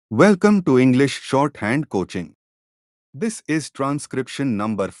Welcome to English Shorthand Coaching. This is transcription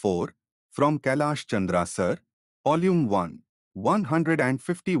number 4 from Kailash Chandra Sir, Volume 1,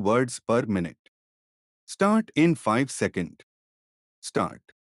 150 words per minute. Start in 5 seconds.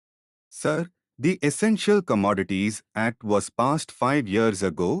 Start. Sir, the Essential Commodities Act was passed 5 years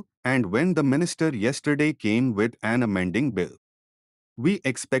ago, and when the minister yesterday came with an amending bill, we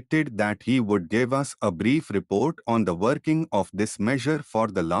expected that he would give us a brief report on the working of this measure for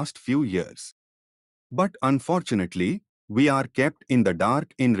the last few years. But unfortunately, we are kept in the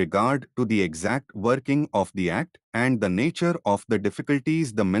dark in regard to the exact working of the Act and the nature of the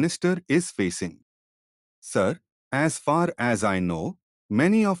difficulties the minister is facing. Sir, as far as I know,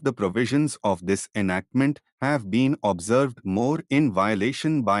 many of the provisions of this enactment have been observed more in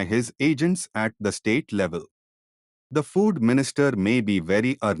violation by his agents at the state level. The food minister may be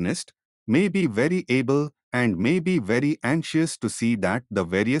very earnest, may be very able, and may be very anxious to see that the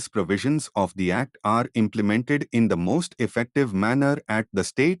various provisions of the Act are implemented in the most effective manner at the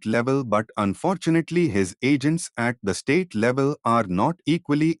state level, but unfortunately his agents at the state level are not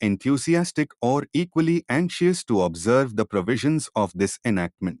equally enthusiastic or equally anxious to observe the provisions of this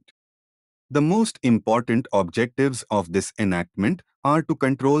enactment. The most important objectives of this enactment are to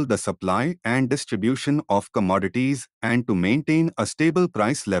control the supply and distribution of commodities and to maintain a stable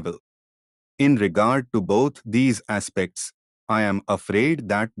price level. In regard to both these aspects, I am afraid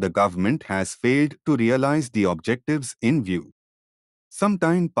that the government has failed to realize the objectives in view. Some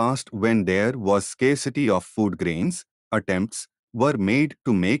time past, when there was scarcity of food grains, attempts were made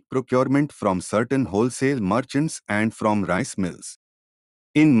to make procurement from certain wholesale merchants and from rice mills.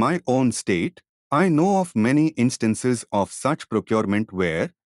 In my own state, I know of many instances of such procurement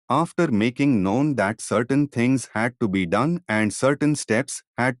where, after making known that certain things had to be done and certain steps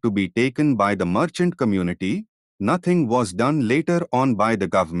had to be taken by the merchant community, nothing was done later on by the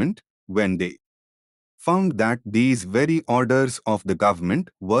government when they found that these very orders of the government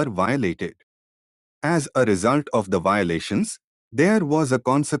were violated. As a result of the violations, there was a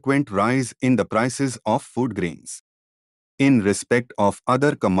consequent rise in the prices of food grains. In respect of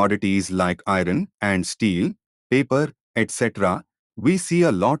other commodities like iron and steel, paper, etc., we see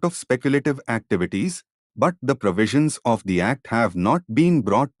a lot of speculative activities, but the provisions of the Act have not been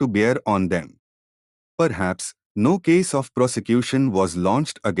brought to bear on them. Perhaps no case of prosecution was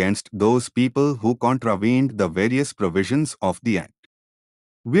launched against those people who contravened the various provisions of the Act.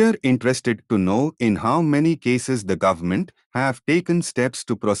 We're interested to know in how many cases the government have taken steps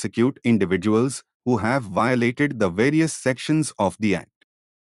to prosecute individuals who have violated the various sections of the Act.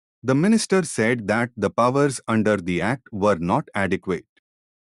 The minister said that the powers under the Act were not adequate.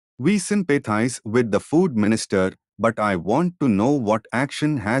 We sympathize with the food minister, but I want to know what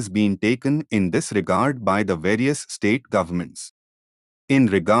action has been taken in this regard by the various state governments. In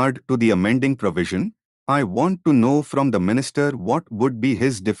regard to the amending provision, I want to know from the minister what would be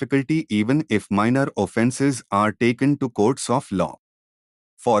his difficulty even if minor offences are taken to courts of law.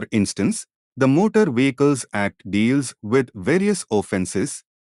 For instance, the Motor Vehicles Act deals with various offences,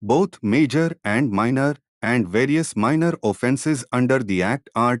 both major and minor, and various minor offences under the Act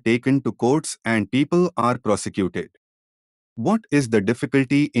are taken to courts and people are prosecuted. What is the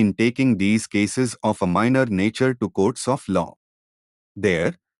difficulty in taking these cases of a minor nature to courts of law?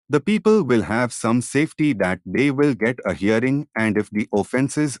 There, the people will have some safety that they will get a hearing, and if the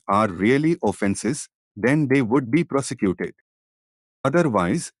offences are really offences, then they would be prosecuted.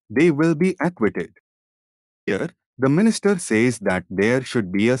 Otherwise, they will be acquitted. Here, the minister says that there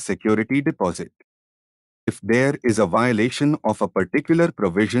should be a security deposit. If there is a violation of a particular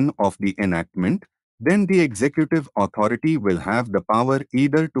provision of the enactment, then the executive authority will have the power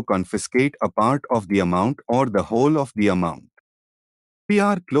either to confiscate a part of the amount or the whole of the amount. We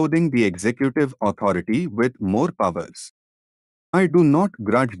are clothing the executive authority with more powers. I do not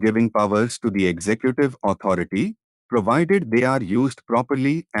grudge giving powers to the executive authority, provided they are used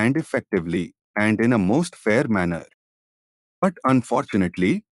properly and effectively, and in a most fair manner. But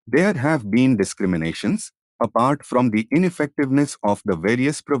unfortunately, there have been discriminations, apart from the ineffectiveness of the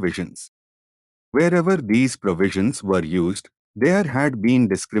various provisions. Wherever these provisions were used, there had been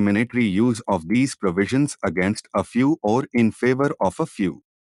discriminatory use of these provisions against a few or in favor of a few.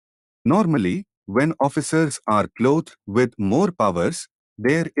 Normally, when officers are clothed with more powers,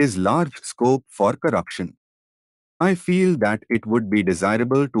 there is large scope for corruption. I feel that it would be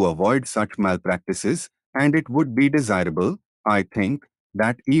desirable to avoid such malpractices, and it would be desirable, I think,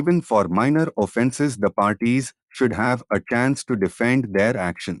 that even for minor offences the parties should have a chance to defend their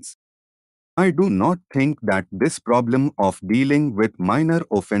actions. I do not think that this problem of dealing with minor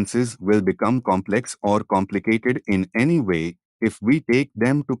offences will become complex or complicated in any way, if we take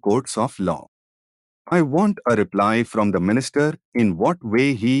them to courts of law. I want a reply from the minister in what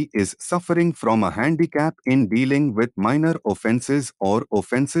way he is suffering from a handicap in dealing with minor offences or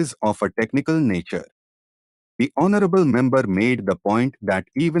offences of a technical nature. The honourable member made the point that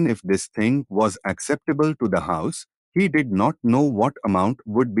even if this thing was acceptable to the House, he did not know what amount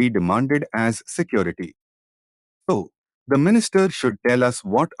would be demanded as security. So, the minister should tell us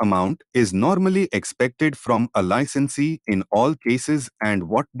what amount is normally expected from a licensee in all cases and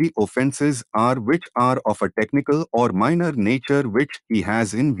what the offences are which are of a technical or minor nature which he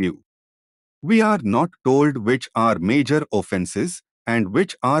has in view. We are not told which are major offences and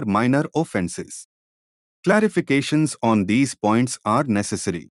which are minor offences. Clarifications on these points are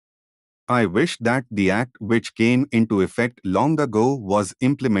necessary. I wish that the act which came into effect long ago was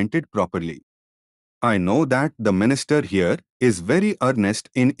implemented properly. I know that the minister here is very earnest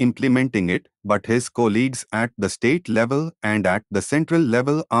in implementing it, but his colleagues at the state level and at the central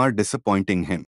level are disappointing him.